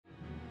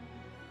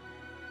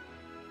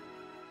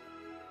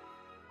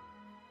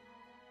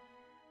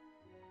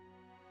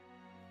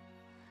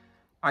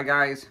Hi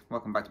guys,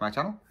 welcome back to my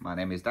channel. My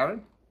name is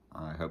Darren.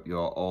 I hope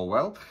you're all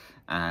well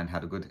and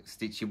had a good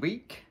stitchy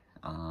week.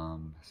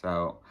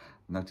 So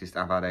noticed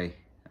I've had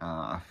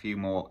a few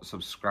more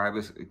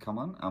subscribers come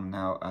on. I'm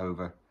now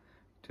over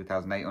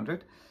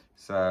 2,800.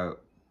 So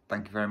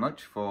thank you very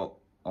much for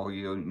all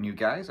you new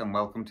guys and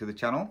welcome to the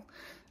channel.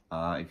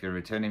 If you're a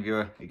returning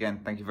viewer,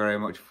 again, thank you very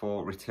much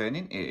for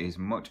returning. It is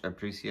much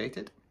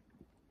appreciated.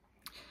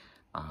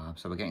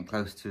 So we're getting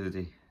close to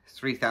the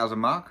 3,000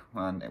 mark,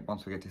 and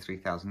once we get to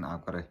 3,000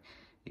 I've got a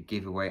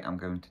giveaway I'm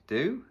going to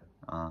do.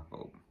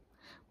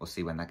 We'll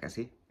see when that gets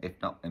here.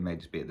 If not, it may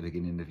just be at the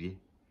beginning of the year.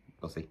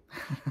 We'll see.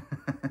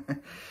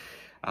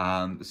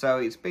 So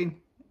it's been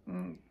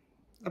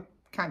a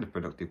kind of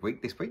productive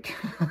week this week.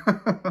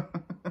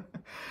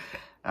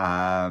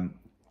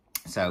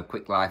 So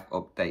quick life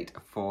update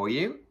for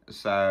you.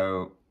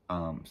 So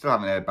still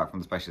haven't heard back from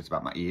the specialist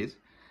about my ears,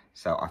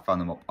 so I phoned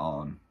them up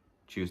on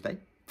Tuesday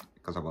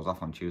because I was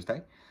off on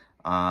Tuesday,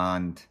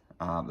 and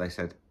they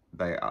said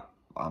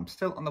I'm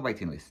still on the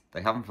waiting list.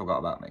 They haven't forgot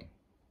about me.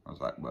 I was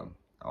like, well,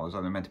 I was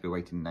only meant to be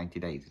waiting 90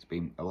 days. It's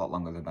been a lot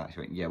longer than that. She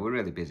went, yeah, we're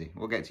really busy.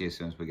 We'll get to you as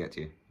soon as we get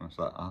to you. I was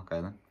like, oh,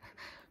 okay then.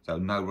 So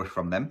no rush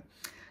from them.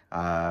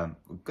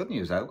 Good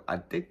news though,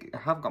 I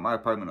have got my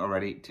appointment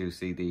already to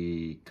see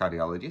the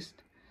cardiologist.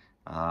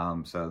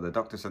 So the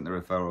doctor sent the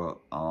referral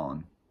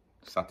on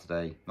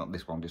Saturday, not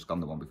this one, just gone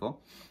the one before.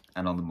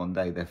 And on the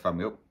Monday, they phoned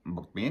me up and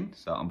booked me in.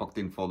 So I'm booked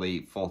in for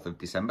the 4th of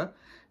December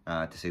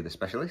to see the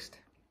specialist.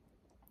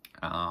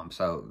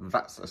 So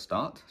that's a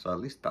start. So at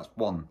least that's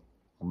one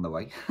on the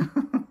way.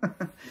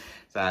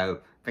 So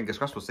fingers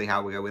crossed, we'll see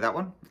how we go with that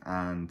one.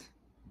 And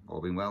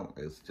all being well,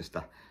 it's just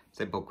a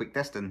simple quick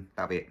test and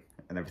that'll be it.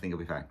 And everything will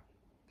be fine.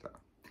 So,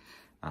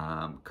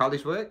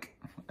 college work,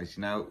 as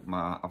you know,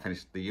 I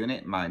finished the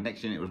unit. My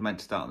next unit was meant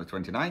to start on the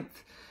 29th.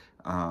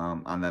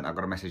 And then I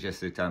got a message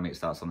yesterday telling me it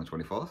starts on the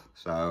 24th.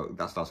 So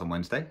that starts on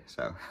Wednesday.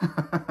 So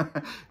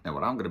know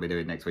what I'm going to be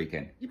doing next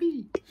weekend.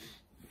 Yippee!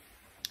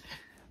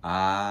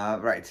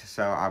 Right,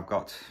 so I've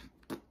got,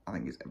 I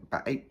think it's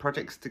about 8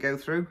 projects to go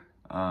through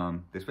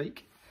this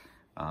week.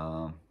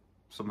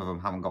 Some of them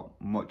haven't got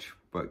much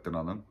work done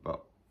on them, but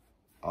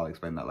I'll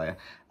explain that later.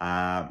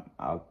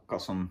 I've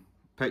got some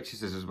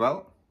purchases as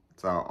well,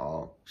 so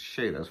I'll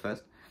show you those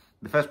first.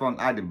 The first one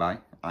I didn't buy.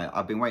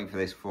 I've been waiting for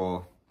this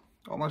for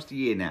almost a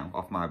year now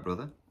off my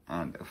brother,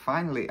 and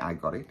finally I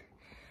got it.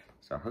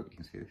 So I hope you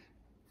can see this.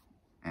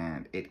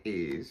 And it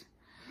is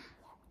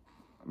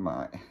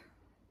my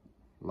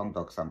long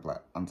dog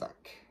sampler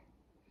Anzac.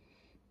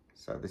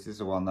 So this is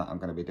the one that I'm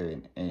going to be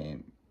doing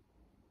in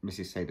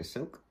Mrs. Sada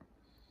silk.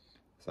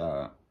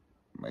 So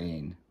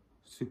in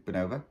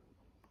Supernova.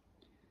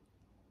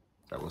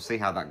 So we'll see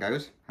how that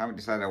goes. Haven't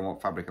decided on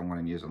what fabric I'm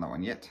going to use on that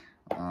one yet.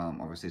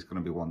 Obviously it's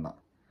going to be one that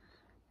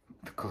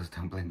the colours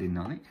don't blend in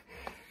on it.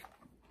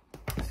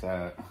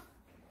 So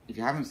if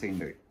you haven't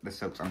seen the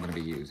silks I'm going to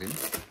be using,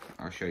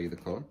 I'll show you the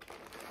colour.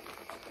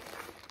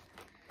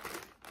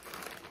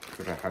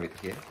 Could I have it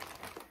here?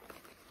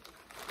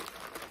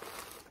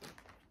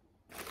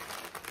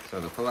 So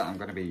the colour I'm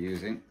going to be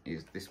using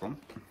is this one.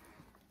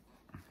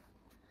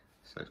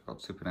 So it's called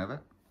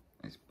Supernova.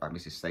 It's by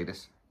Mrs.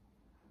 Sadus.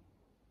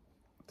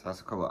 So that's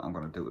the colour I'm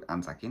going to do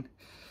Anzac in.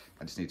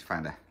 I just need to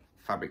find a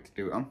fabric to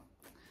do it on.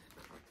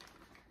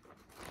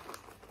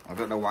 I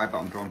don't know why, but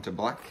I'm drawn to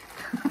black.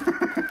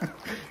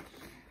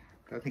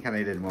 I don't think I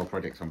need any more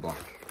projects on black.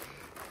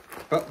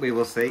 But we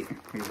will see.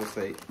 We will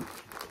see.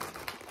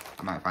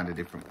 I might find a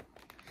different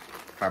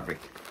fabric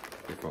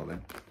before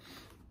then.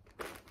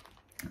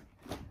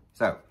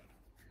 So,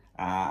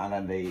 and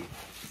then the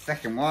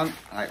second one,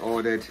 I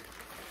ordered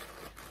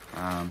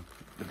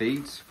the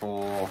beads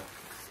for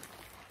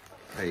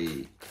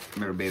the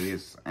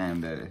Mirabilias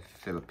and the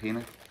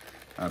Filipina,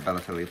 Bella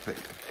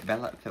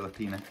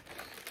Filipina,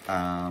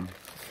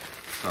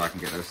 so I can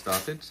get those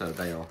started. So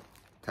they are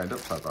turned up,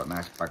 so I've got a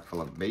nice bag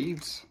full of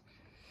beads.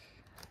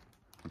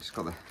 I've just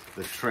got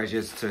the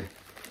treasures to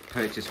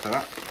purchase for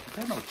that.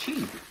 They're not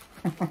cheap.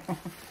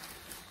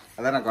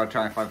 And then I've got to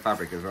try and find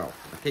fabric as well.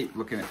 I keep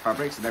looking at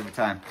fabrics, and every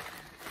time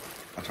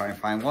I try and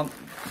find one,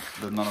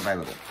 there's none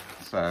available.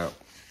 So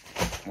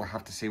we'll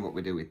have to see what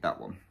we do with that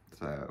one.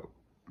 So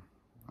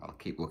I'll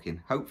keep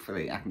looking.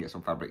 Hopefully I can get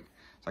some fabric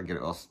so I can get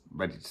it all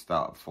ready to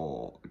start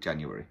for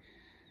January.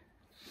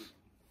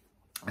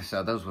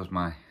 So those was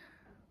my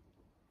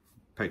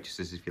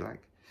purchases, if you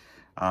like.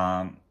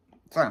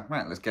 So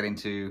right, let's get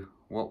into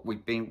what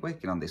we've been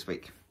working on this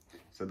week.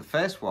 So the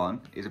first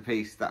one is a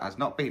piece that has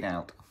not been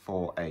out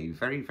for a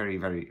very, very,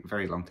 very,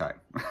 very long time.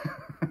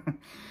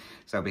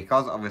 So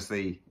because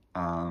obviously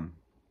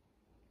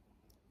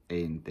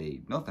in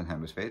the Northern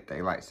Hemisphere,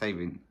 daylight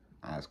saving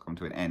has come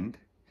to an end.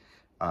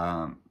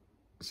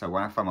 So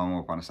when I find my mum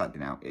up on a Saturday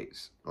now,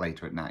 it's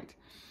later at night.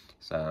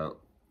 So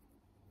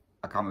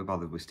I can't be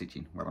bothered with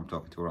stitching while I'm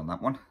talking to her on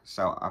that one.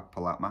 So I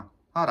pull out my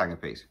hard hanger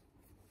piece.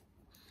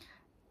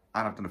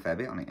 And I've done a fair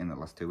bit on it in the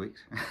last 2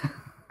 weeks.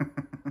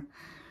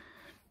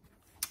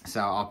 So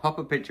I'll pop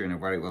a picture in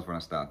of where it was when I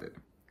started.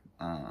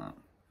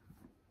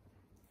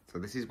 So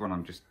this is one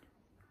I'm just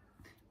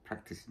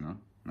practicing on.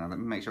 Now let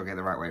me make sure I get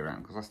the right way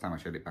around, because last time I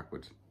showed it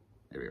backwards.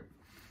 Here we go.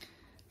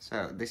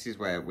 So this is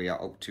where we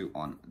are up to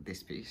on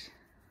this piece.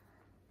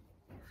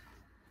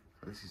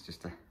 So this is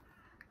just a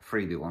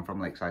freebie one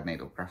from Lakeside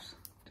Needle Crafts.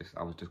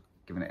 I was just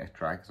giving it a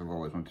try because I've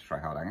always wanted to try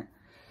hard hanger.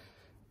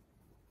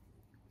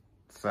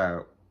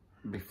 So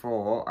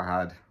before I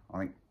had, I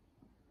think,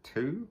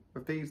 2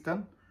 of these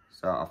done.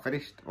 So I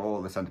finished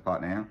all the centre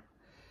part now,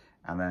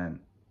 and then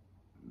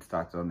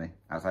started on the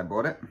outside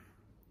border.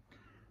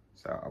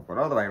 So I've got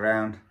all the way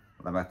around.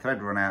 Then my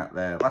thread run out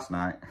there last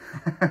night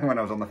when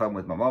I was on the phone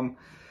with my mum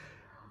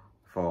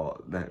for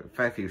the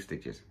fair few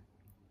stitches.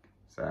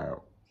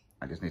 So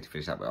I just need to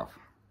finish that bit off.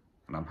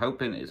 And I'm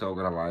hoping it's all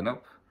going to line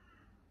up.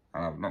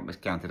 And I've not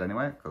miscounted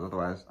anyway, because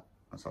otherwise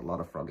that's a lot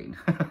of frogging.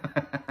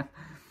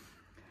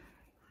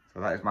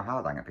 So that is my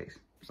hard hanger piece.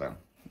 So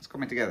it's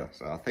coming together.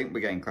 So I think we're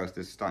getting close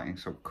to starting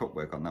some cut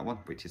work on that one,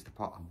 which is the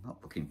part I'm not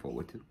looking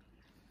forward to,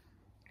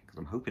 because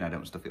I'm hoping I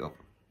don't stuff it up.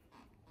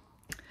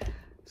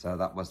 So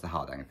that was the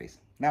hard hanger piece.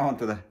 Now on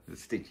to the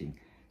stitching.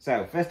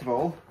 So first of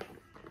all,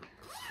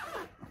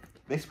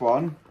 this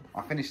one,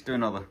 I finished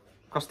doing all the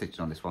cross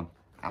stitching on this one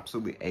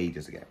absolutely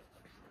ages ago.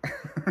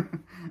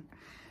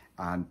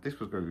 And this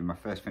was going to be my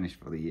first finish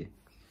for the year.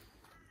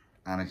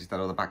 And I just had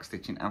all the back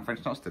stitching and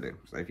French knots to do.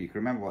 So if you can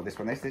remember what this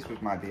one is, this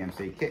was my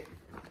DMC kit,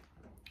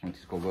 which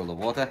is called World of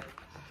Water,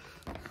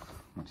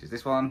 which is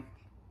this one.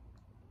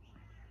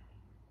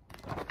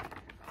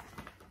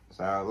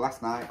 So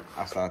last night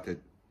I started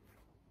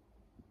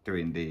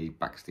doing the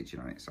back stitching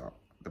on it. So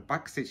the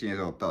back stitching is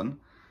all done.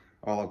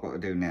 All I've got to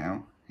do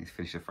now is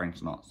finish the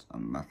French knots,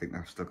 and I think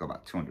I've still got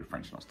about 200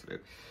 French knots to do.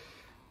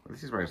 But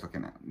this is where it's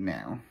looking at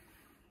now.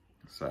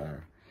 So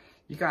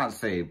you can't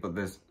see, but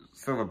there's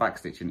silver back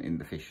stitching in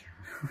the fish.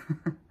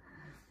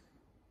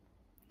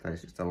 So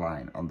it's just a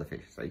line on the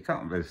fish, so you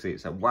can't really see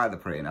it. So why they're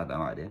printing, I have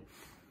no idea.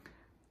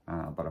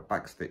 But I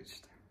back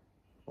stitched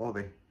all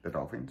the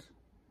dolphins,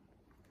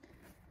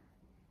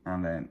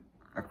 and then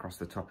across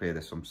the top here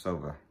there's some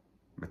silver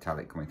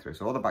metallic coming through.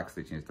 So all the back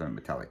stitching is done in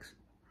metallics.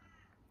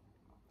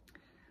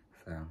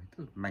 So it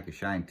does make a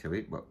shine to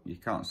it, but you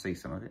can't see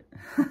some of it.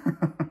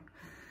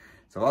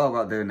 So all I've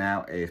got to do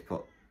now is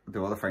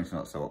do all the French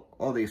knots. So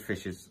all these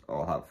fishes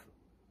all have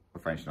the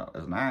French knot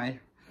as an eye.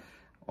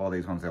 All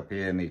these ones up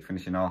here need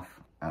finishing off.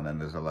 And then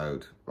there's a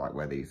load like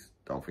where these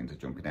dolphins are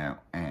jumping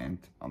out and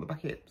on the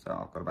back here. So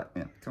I've got about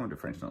 200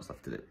 French knots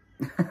left to do.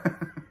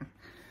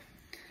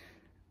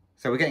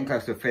 So we're getting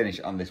close to a finish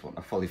on this one,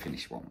 a fully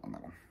finished one on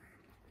that one.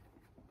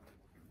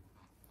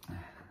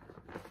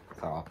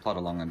 So I'll plod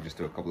along and just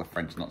do a couple of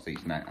French knots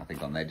each night, I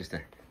think, on there, just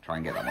to try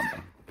and get that one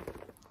done.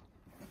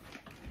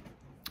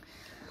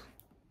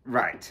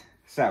 Right,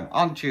 so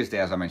on Tuesday,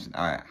 as I mentioned,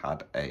 I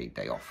had a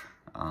day off.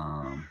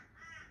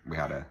 We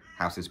had a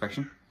house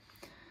inspection.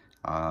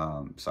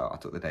 So I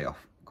took the day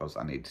off because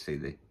I needed to see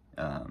the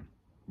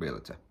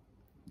realtor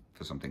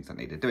for some things that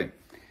needed doing.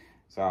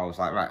 So I was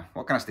like, right,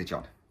 what can I stitch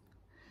on?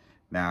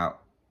 Now,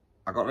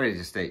 I got ready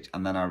to stitch,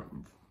 and then I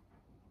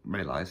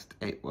realised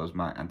it was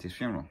my auntie's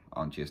funeral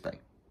on Tuesday.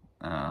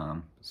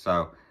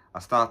 So I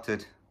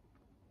started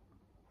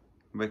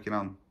working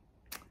on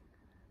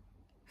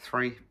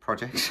 3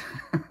 projects,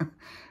 and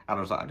I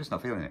was like, I'm just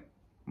not feeling it.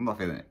 I'm not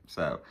feeling it.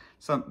 So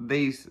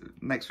these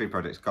next 3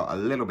 projects got a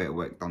little bit of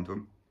work done to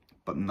them,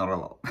 but not a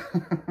lot.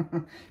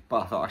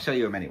 But I thought I'd show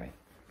you them anyway.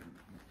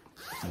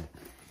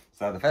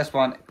 So the first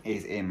one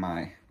is in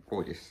my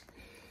gorgeous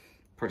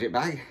project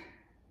bag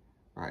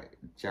by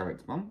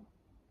Jared's mum.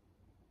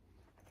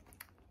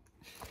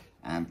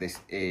 And this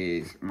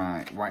is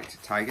my white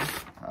tiger,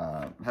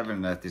 Heaven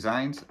and Earth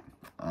Designs,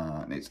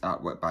 and it's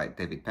artwork by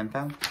David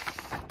Penfound,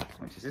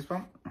 which is this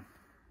one.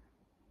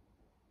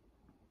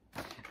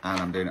 And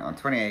I'm doing it on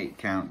 28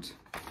 count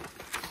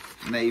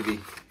navy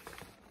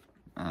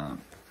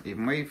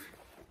even weave,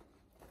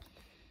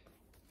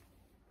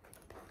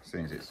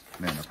 seeing as it's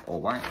near enough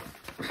all white.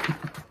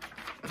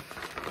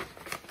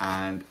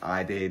 And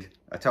I did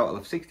a total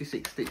of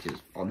 66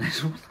 stitches on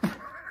this one.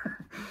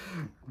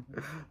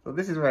 So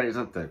this is where it's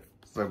up to.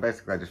 So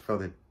basically I just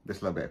filled it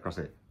this little bit across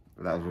it,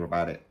 but that was all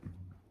about it.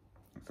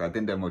 So I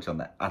didn't do much on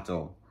that at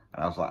all.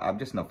 And I was like, I'm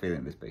just not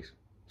feeling this piece,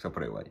 so I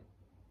put it away.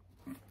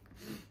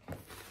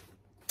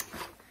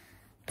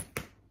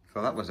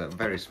 So that was a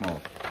very small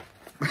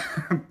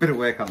bit of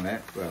work on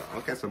there. So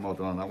I'll get some more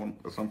done on that one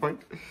at some point.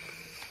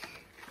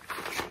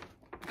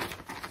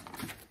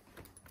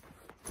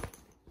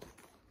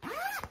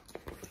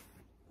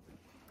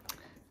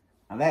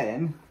 And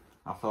then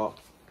I thought,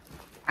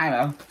 I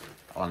know,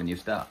 I'll have a new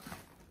start.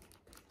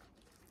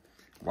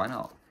 Why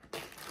not?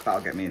 That'll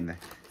get me in the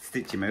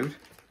stitchy mood.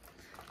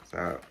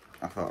 So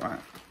I thought, right,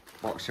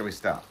 what shall we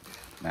start?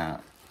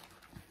 Now,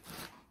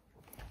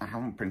 I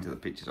haven't printed the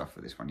pictures off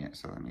for this one yet,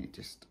 so let me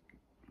just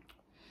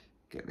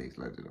get these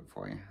loaded up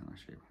for you and I'll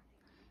show you.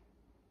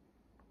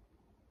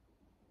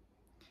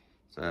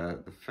 So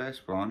the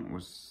first one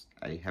was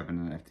a Heaven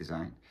and Earth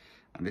design,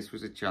 and this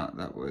was a chart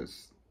that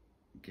was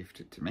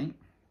gifted to me.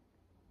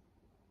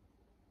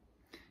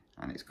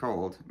 And it's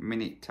called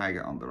Mini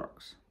Tiger on the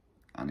Rocks.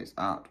 and it's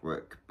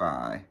artwork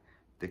by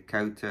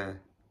Dakota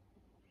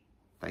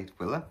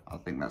Willer. I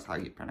think that's how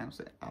you pronounce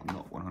it. I'm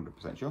not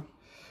 100% sure.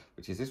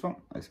 Which is this one.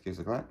 Excuse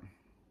the glare.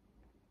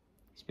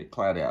 It's a bit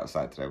cloudy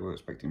outside today. We're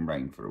expecting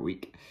rain for a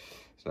week,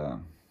 so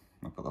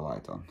I'll put the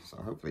light on. So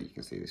hopefully you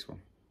can see this one.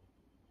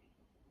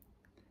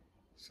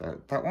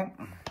 So that one.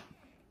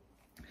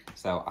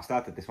 So I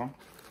started this one.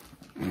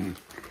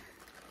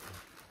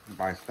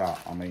 By start,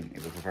 I mean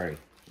it was a very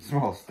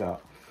small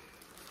start.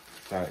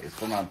 So it's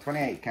done on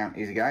 28 count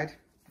easy guide,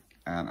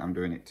 and I'm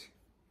doing it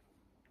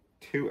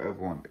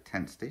 2/1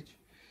 10 stitch.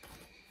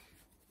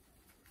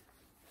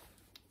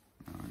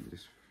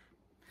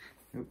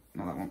 Nope,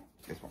 not that one,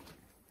 this one.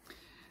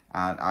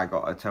 And I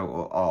got a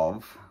total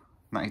of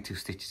 92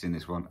 stitches in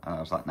this one, and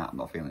I was like, nah, I'm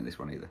not feeling this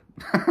one either.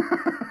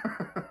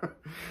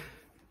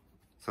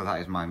 So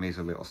that is my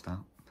measly little start.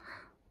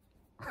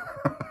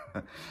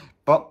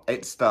 But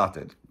it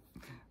started.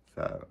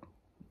 So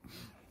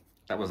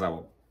that was that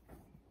one.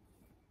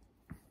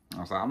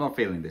 I was like, I'm not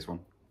feeling this one.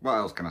 What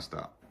else can I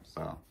start?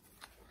 So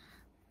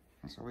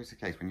that's always the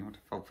case when you want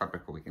to fold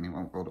fabric a week and it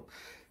won't fold up.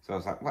 So I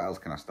was like, what else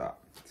can I start?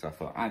 So I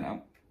thought, I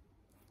know.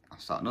 I'll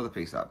start another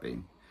piece that I've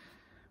been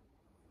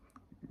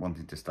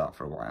wanting to start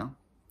for a while,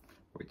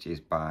 which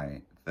is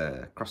by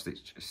the Cross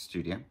Stitch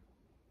Studio.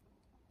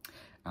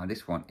 Now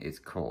this one is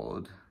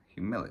called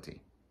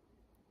Humility.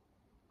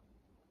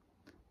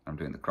 I'm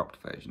doing the cropped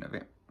version of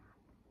it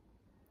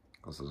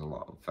because there's a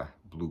lot of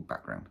blue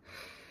background.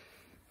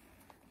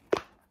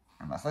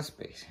 And that's this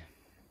piece.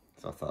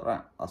 So I thought,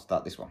 right, I'll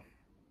start this one.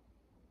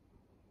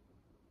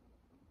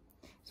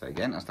 So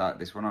again, I started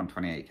this one on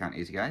 28 count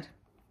easy guide,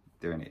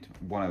 doing it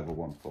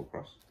 1/1 full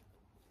cross.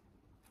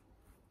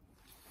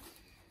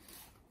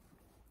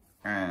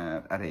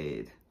 And I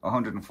did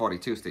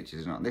 142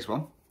 stitches on this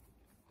one.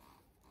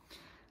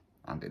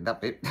 And did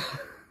that bit.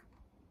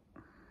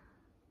 Hope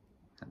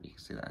you can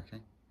see that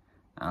okay.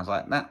 And I was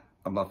like, nah,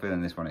 I'm not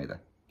feeling this one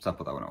either. So I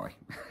put that one away.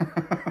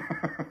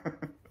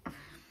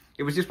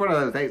 It was just one of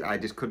those days I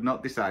just could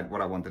not decide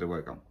what I wanted to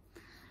work on.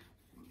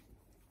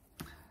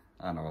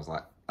 And I was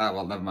like, oh,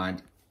 well, never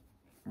mind.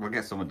 We'll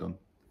get someone done.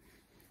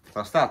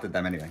 So I started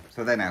them anyway.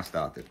 So they now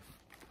started.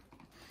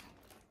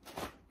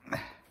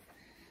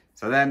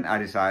 So then I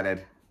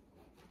decided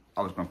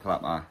I was going to pull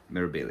out my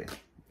Mirabilia.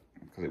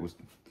 Because it was,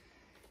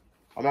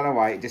 I don't know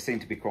why, it just seemed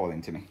to be calling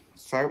to me.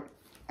 So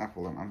I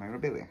pulled out my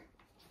Mirabilia.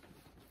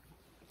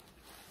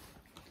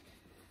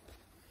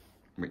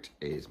 Which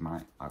is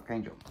my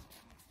Archangel.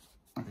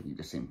 I think you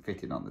just seem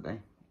fitted on the day.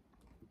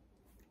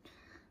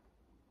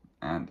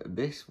 And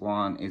this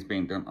one is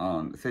being done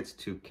on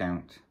 32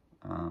 count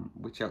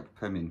wichelt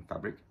Permian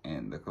fabric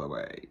in the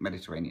colorway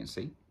Mediterranean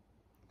Sea.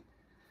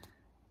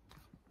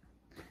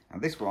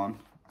 And this one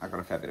I got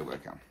a fair bit of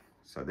work on.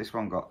 So this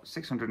one got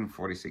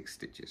 646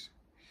 stitches.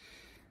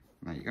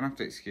 Now you're gonna have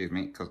to excuse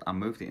me because I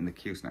moved it in the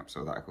Q-snap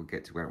so that I could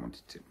get to where I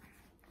wanted to.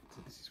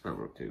 So this is where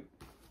we're up to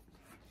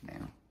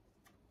now.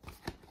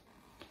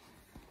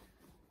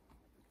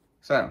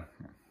 So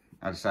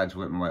I decided to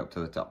work my way up to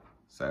the top.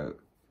 So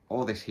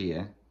all this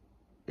here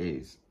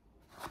is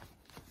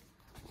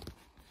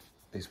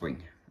this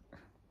wing.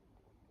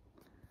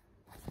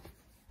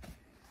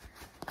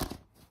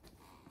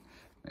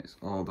 It's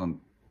all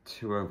done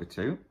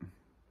 2/2.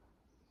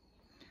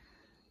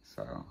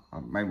 So I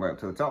made my way up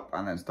to the top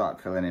and then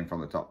start filling in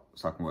from the top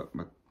so I can work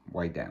my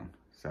way down.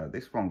 So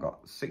this one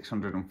got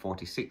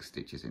 646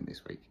 stitches in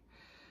this week.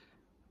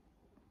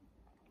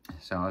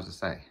 So as I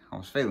say, I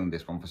was feeling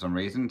this one for some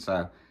reason,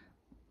 so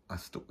I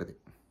stuck with it.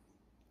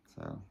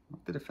 So I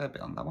did a fair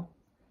bit on that one.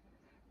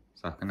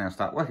 So I can now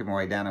start working my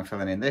way down and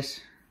filling in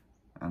this.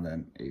 And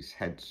then his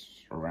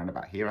head's around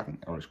about here, I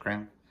think, or his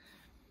crown.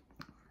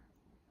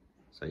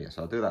 So yeah,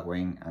 so I'll do that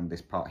wing and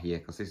this part here,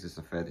 because this is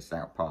the furthest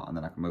out part, and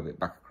then I can move it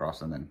back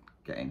across and then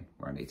get in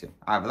where I need to.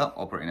 Either that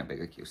or put in a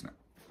bigger Q-snap.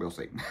 We'll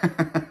see.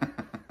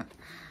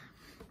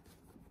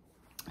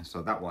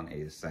 So that one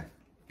is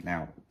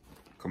now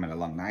coming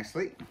along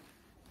nicely.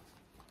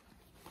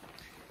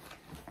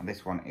 And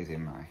this one is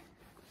in my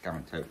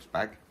Garantopes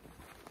bag,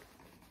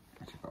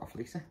 which I got off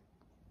Lisa.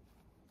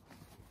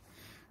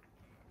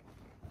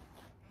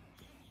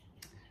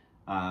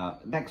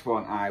 Next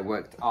one I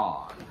worked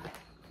on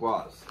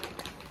was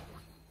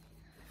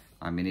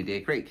my Mini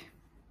Deer Creek,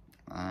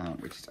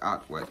 which is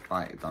artwork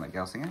by Donna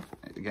Gelsinger.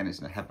 Again,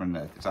 it's a Heaven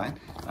and Earth design.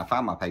 I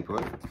found my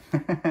paperwork,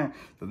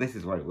 so this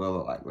is what it will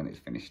look like when it's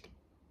finished.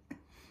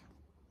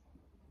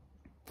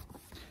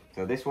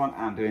 So this one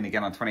I'm doing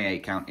again on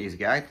 28 count easy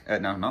guide.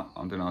 No, I'm not.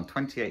 I'm doing on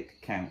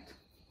 28 count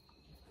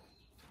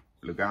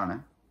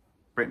Lugana,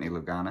 Brittany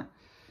Lugana,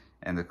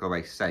 in the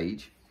colorway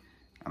Sage,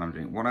 and I'm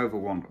doing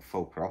 1/1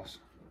 full cross.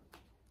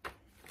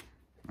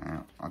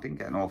 Now, I didn't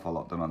get an awful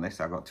lot done on this.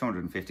 I got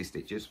 250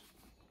 stitches,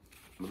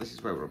 but this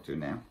is where we're up to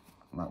now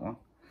on that one.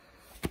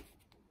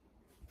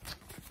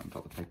 On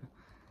top of the paper.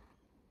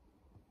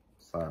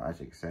 So as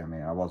you can see, I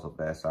mean, I was up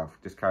there, so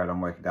I've just carried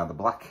on working down the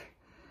black.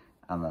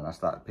 And then I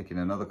started picking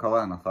another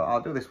colour and I thought,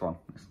 I'll do this one.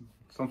 It's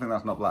something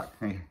that's not black.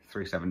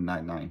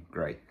 3799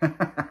 grey.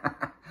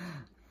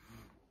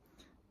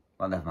 But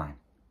Well, never mind.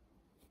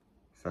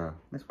 So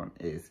this one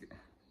is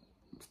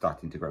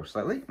starting to grow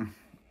slowly.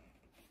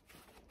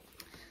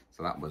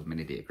 So that was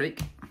Mini Deer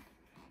Creek.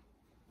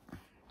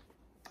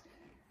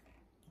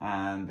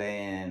 And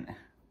then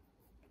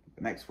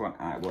the next one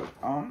I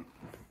worked on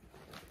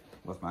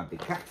was my big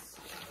cats.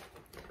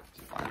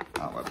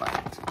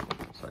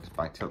 So it's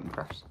By Tilton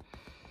Crafts.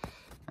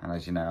 And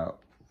as you know,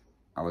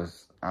 I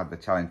had the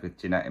challenge with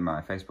Jeanette in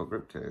my Facebook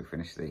group to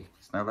finish the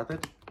snow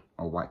leopard,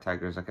 or white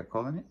tiger as I kept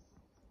calling it.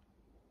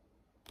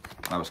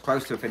 I was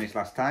close to a finish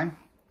last time.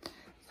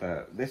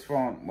 So this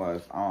one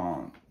was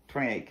on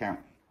 28 count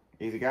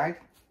easy guide.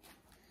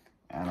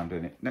 And I'm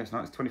doing it, no it's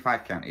not, it's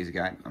 25 count easy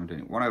guide. I'm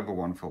doing it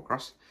 1/1 full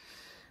cross.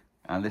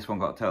 And this one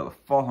got a total of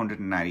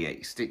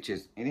 498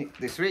 stitches in it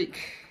this week.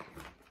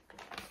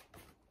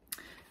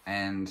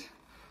 And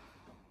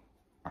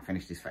I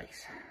finished his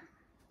face.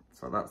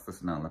 So that's the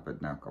snow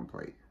leopard now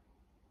complete.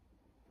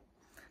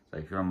 So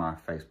if you're on my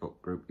Facebook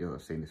group, you'll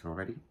have seen this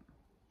already.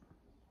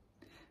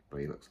 But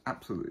he looks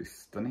absolutely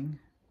stunning.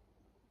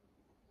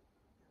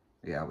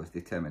 Yeah, I was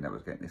determined I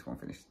was getting this one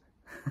finished.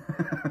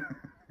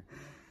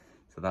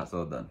 So that's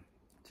all done.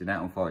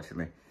 Jeanette,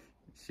 unfortunately,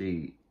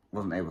 she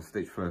wasn't able to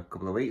stitch for a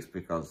couple of weeks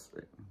because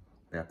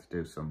they had to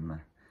do some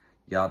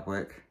yard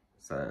work.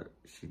 So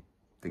she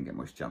didn't get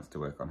much chance to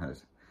work on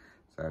hers.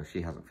 So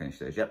she hasn't finished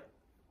hers yet.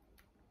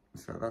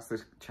 So that's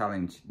this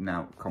challenge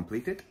now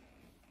completed.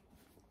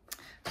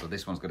 So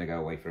this one's going to go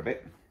away for a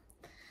bit.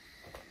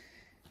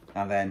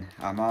 And then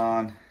I'm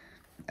on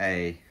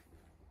a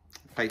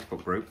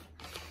Facebook group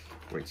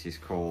which is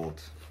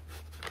called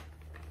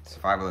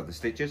Survival of the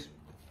Stitchers.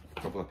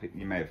 A couple of people,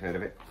 you may have heard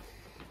of it.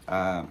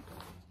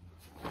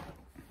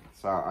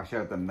 So I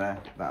showed them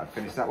there that I'd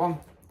finished that one.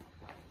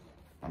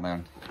 And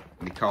then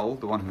Nicole,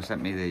 the one who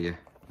sent me the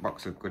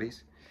box of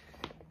goodies,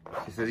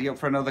 she says, "Are you up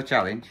for another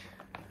challenge?"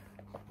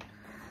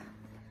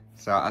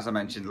 So as I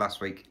mentioned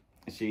last week,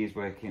 she's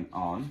working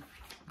on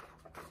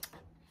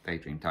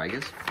Daydream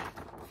Tigers.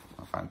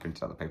 I'll find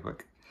printed out the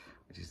paperwork,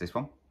 which is this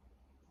one.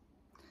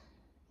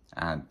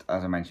 And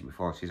as I mentioned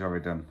before, she's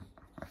already done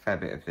a fair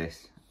bit of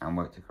this and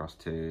worked across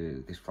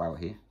to this flower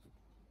here.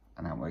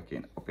 And I'm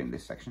working up in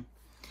this section.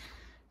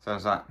 So I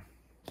was like,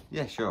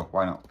 yeah, sure,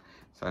 why not?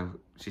 So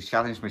she's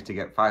challenged me to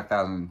get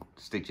 5,000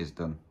 stitches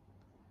done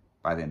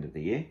by the end of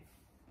the year.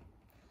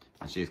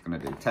 And she's going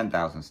to do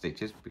 10,000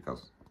 stitches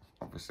because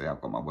obviously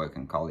I've got my work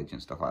in college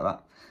and stuff like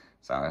that.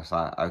 So I was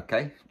like,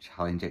 okay,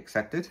 challenge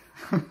accepted.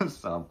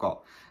 So I've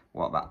got,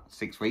 what, about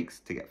 6 weeks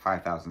to get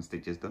 5,000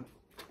 stitches done.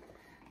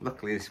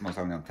 Luckily this one's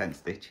only on 10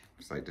 stitch,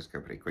 so it does go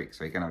pretty quick.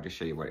 So again, I'll just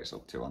show you what it's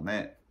up to on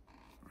there,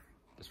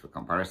 just for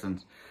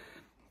comparisons.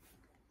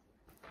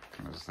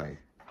 And as I say,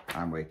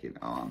 I'm working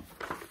on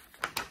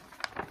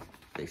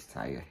this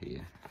tiger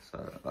here.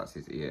 So that's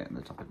his ear and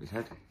the top of his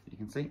head, you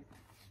can see.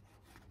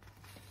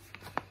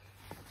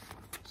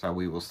 So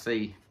we will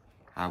see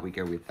how we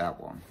go with that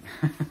one.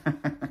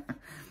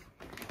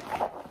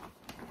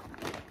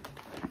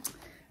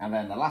 And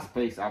then the last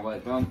piece I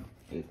worked on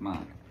is my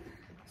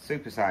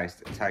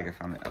supersized tiger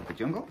family of the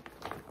jungle,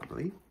 I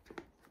believe.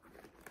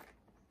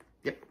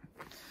 Yep.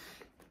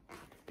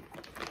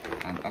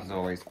 And as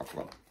always, I've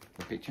got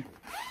the picture.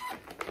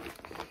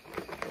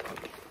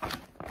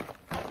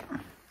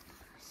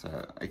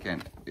 So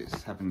again,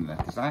 it's having the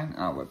design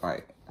artwork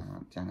by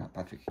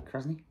Patrick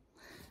Krasny.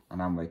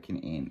 And I'm working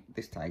in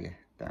this tiger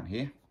down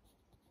here.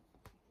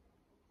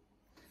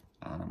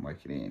 And I'm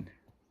working in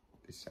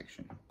this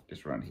section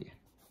just around here.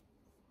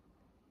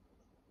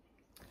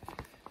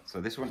 So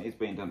this one is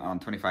being done on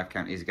 25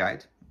 count easy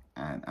guide,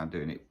 and I'm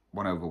doing it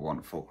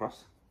 1/1 full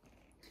cross.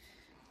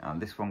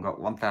 And this one got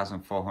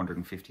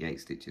 1,458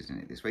 stitches in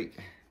it this week.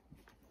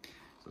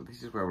 So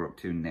this is where we're up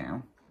to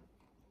now.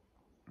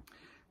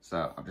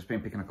 So I've just been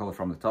picking a colour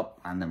from the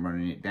top and then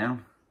running it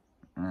down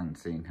and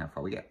seeing how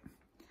far we get.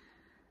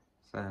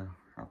 So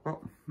I've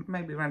got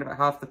maybe around about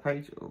half the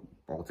page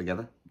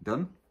altogether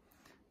done.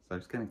 So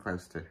just getting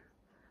close to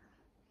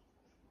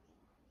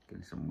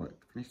getting some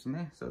work finished in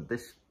there. So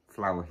this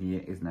flower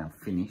here is now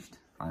finished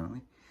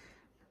finally.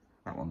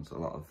 That one's a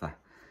lot of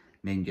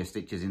ninja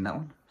stitches in that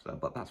one, so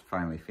but that's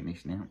finally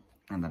finished now.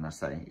 And then I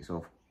say it's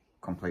all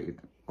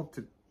completed up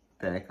to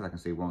there because I can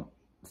see one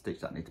stitch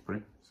that I need to put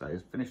in. So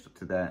it's finished up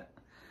to there,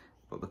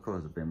 but the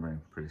colours have been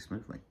running pretty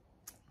smoothly.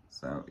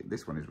 So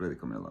this one is really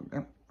coming along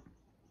now.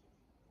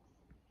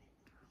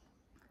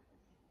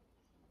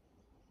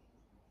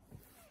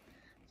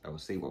 So we'll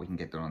see what we can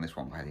get done on this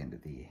one by the end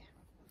of the year.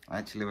 I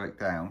actually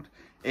worked out,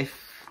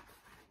 if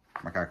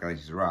my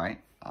calculations are right,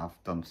 I've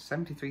done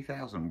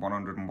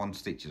 73,101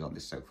 stitches on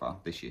this so far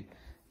this year.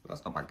 But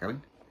that's not bad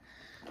going.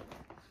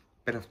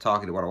 Bit off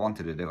target of what I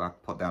wanted to do. I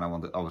put down I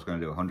was going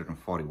to do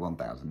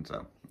 141,000,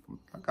 so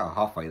I got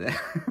halfway there.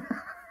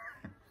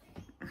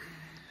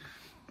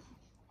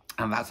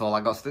 And that's all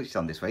I got stitched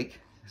on this week.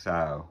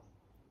 So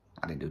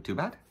I didn't do too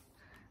bad,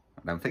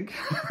 I don't think.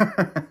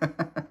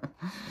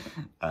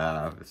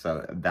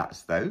 So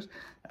that's those.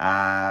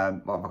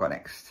 What have I got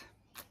next?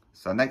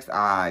 So next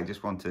I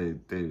just want to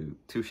do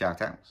 2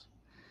 shout outs.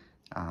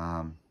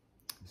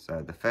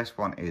 So the first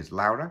one is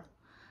Laura.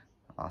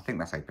 I think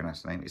that's how you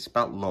pronounce the name. It's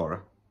spelled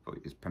Laura, but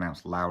it's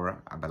pronounced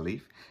Laura, I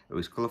believe. It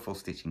was Colourful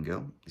Stitching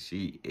Girl.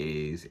 She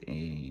is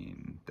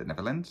in the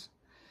Netherlands,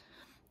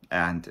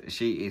 and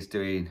she is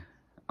doing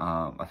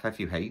a fair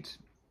few Haeds.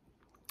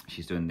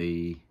 She's doing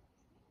the,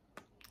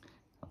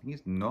 I think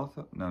it's not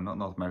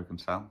North American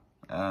style.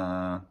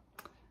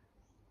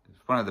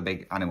 It's one of the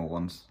big animal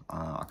ones.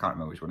 I can't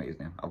remember which one it is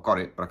now. I've got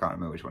it, but I can't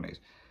remember which one it is.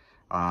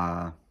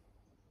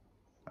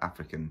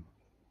 African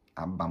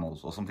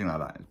mammals or something like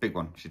that. It's a big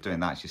one. She's doing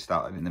that. She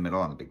started in the middle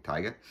on the big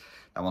tiger.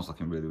 That one's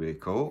looking really, really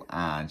cool.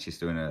 And she's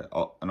doing an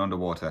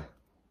underwater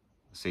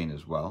scene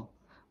as well.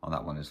 On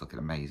that one is looking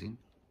amazing.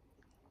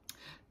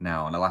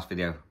 Now, on the last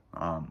video,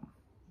 I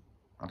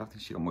don't think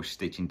she got much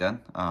stitching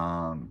done.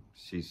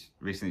 She's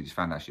recently just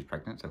found out she's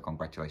pregnant, so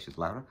congratulations,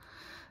 Laura.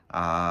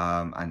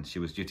 And she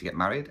was due to get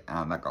married,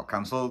 and that got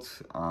cancelled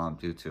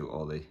due to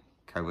all the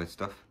COVID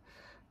stuff.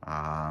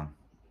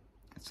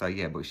 So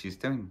yeah, but she's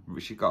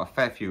got a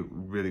fair few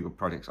really good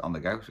projects on the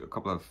go. A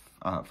couple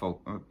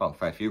of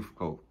fair few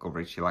full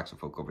coverage. She likes the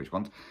full coverage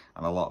ones,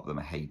 and a lot of them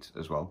are Haeds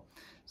as well.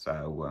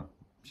 So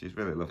she's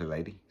really a lovely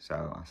lady.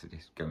 So I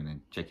suggest going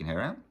and checking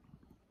her out.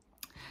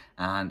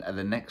 And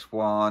the next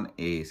one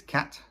is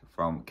Kat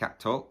from Kat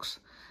Talks.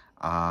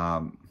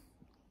 Now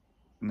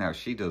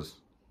she does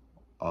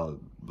a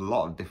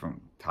lot of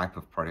different type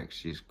of projects.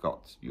 She's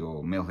got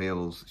your mill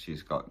heels,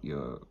 she's got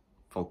your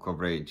full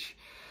coverage,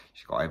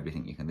 she's got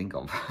everything you can think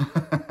of.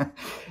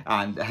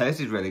 And hers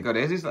is really good.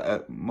 Hers is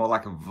more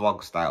like a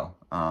vlog style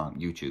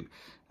YouTube.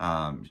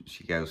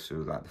 She goes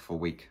through like the full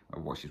week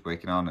of what she's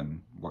working on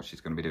and what she's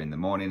going to be doing in the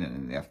morning and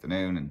in the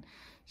afternoon, and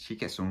she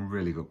gets some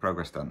really good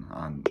progress done,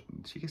 and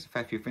she gets a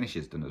fair few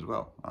finishes done as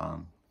well.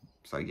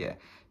 So yeah,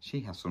 she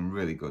has some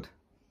really good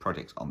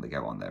projects on the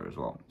go on there as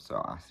well. So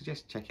I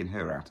suggest checking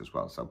her out as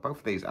well. So both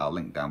of these are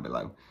linked down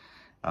below.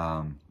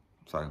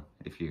 So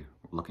if you're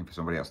looking for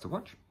somebody else to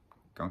watch,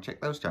 go and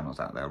check those channels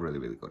out. They're really,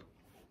 really good.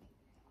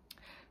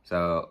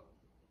 So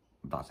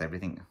that's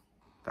everything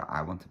that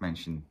I want to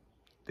mention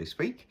this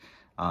week.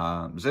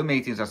 Zoom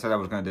meetings, I said I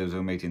was going to do a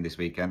Zoom meeting this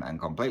weekend and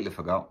completely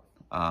forgot,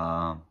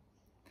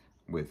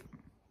 with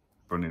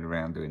running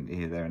around doing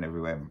here, there and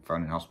everywhere and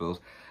phoning hospitals.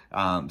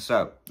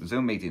 So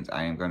Zoom meetings,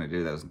 I am going to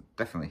do those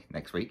definitely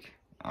next week.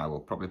 I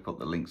will probably put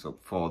the links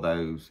up for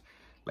those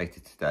later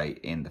today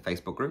in the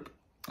Facebook group.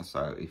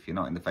 So if you're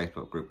not in the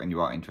Facebook group and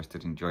you are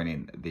interested in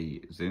joining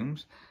the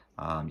Zooms,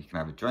 you can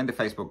either join the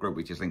Facebook group,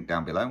 which is linked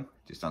down below.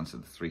 Just answer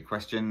the 3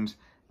 questions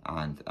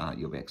and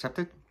you'll be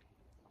accepted.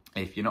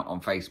 If you're not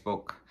on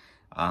Facebook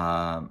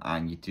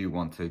and you do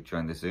want to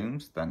join the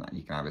Zooms, then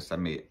you can either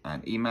send me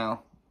an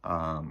email,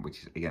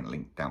 which is again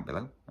linked down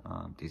below,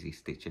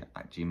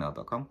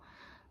 dizzystitcher@gmail.com,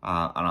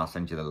 and I'll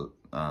send you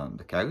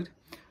the code.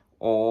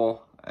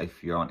 Or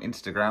if you're on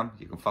Instagram,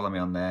 you can follow me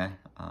on there.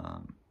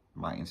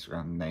 My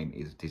Instagram name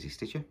is Dizzy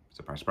Stitcher,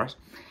 surprise, surprise,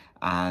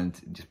 and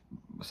just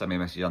send me a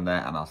message on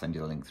there and I'll send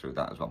you the link through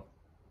that as well.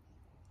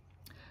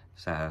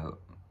 So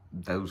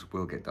those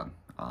will get done.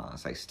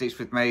 Say Stitch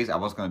with Maze, I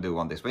was going to do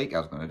one this week. I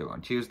was going to do it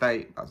on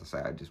Tuesday. As I say,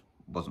 I just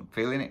wasn't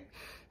feeling it,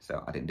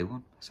 so I didn't do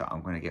one. So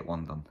I'm going to get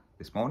one done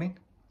this morning,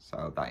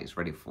 so that is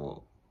ready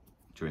for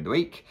during the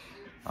week.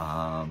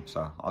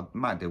 So I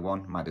might do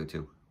one, might do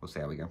 2. We'll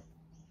see how we go.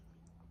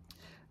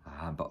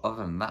 But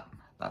other than that,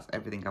 that's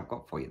everything I've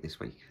got for you this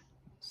week.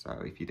 So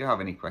if you do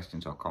have any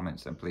questions or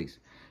comments, then please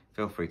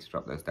feel free to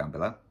drop those down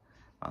below.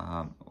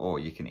 Or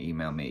you can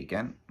email me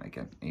again.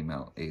 Again,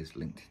 email is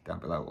linked down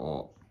below,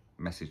 or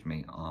message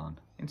me on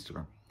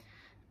Instagram.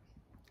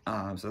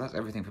 So that's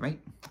everything for me.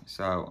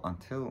 So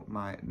until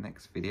my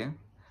next video,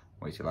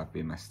 which will have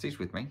been my Stitch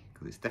with me,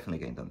 because it's definitely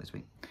getting done this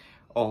week,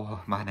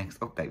 or my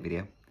next update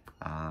video,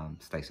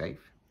 stay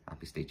safe,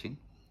 happy stitching.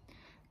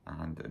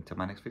 And until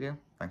my next video,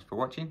 thanks for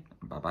watching,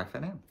 and bye bye for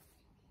now.